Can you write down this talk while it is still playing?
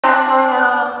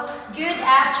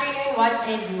what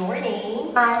is your name?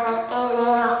 My name is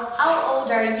Leo. How old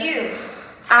are you?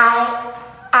 I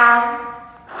am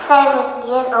 7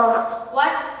 years old.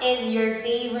 What is your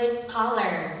favorite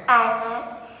color? I like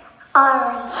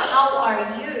orange. How are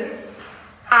you?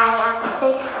 I am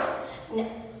 6.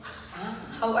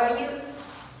 How are you?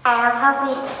 I am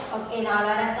happy. Okay, now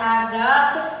let us have the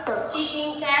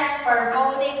speaking test for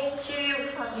phonics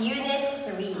 2, Unit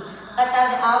 3. Let's have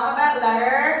the alphabet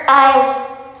letter A,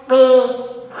 B,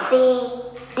 C,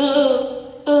 D,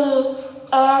 E,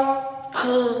 F, G,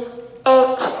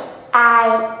 H, I,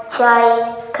 J,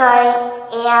 K,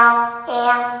 L,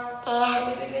 M, N,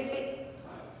 Wait.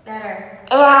 Letter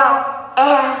L,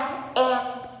 M, N,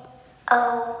 O,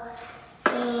 P,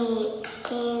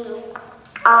 Q,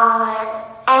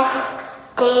 R, S,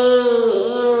 T,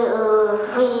 U,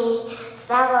 V,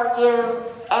 W,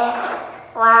 X,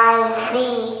 Y, Z.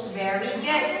 Very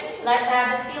good. Let's have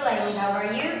the feelings. How are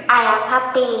you? I am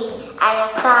happy. I am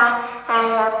sad. I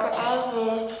am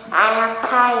angry. I am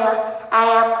tired. I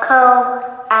am cold.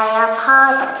 I am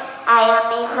hot. I am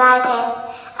excited.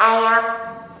 I am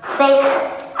sick.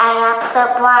 I am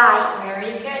surprised.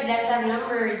 Very good. Let's have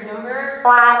numbers. Number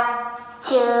 1,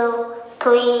 2,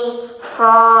 3,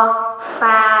 4,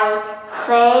 5,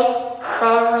 6,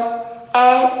 7,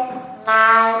 8,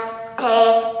 9,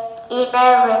 10,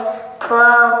 11,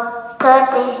 12,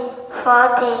 13,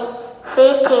 14,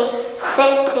 15,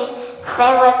 16,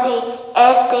 17,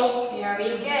 18.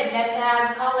 Very good. Let's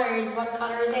have colors. What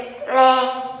color is it? Red,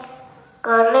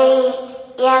 green,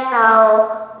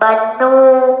 yellow,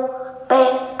 blue,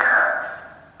 pink,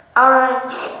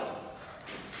 orange,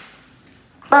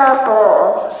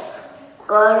 purple,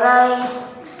 gray,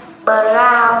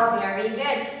 brown. Very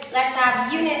good. Let's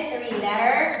have Unit 3.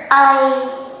 Letter A,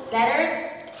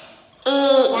 E,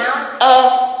 sounds. A,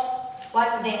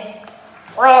 What's this?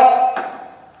 red,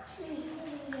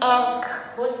 ink,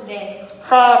 Who's this?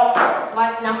 red,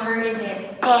 What number is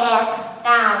it? 10,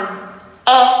 Sounds.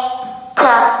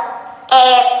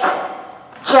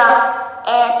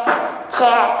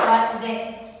 Jet, What's this?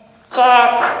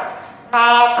 jet,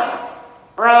 net,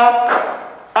 red,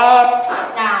 bed,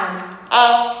 Sounds.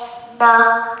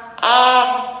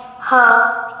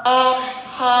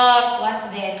 hand, What's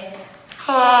this?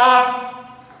 hand,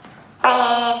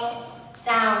 pen,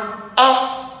 Sounds.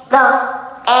 and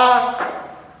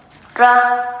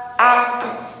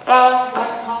What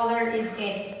color is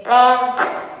it? red,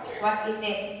 What is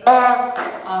it? red.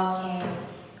 Okay.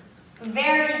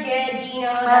 Very good,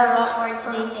 Dino. That's all for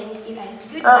today. Thank you and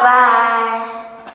goodbye. Bye-bye.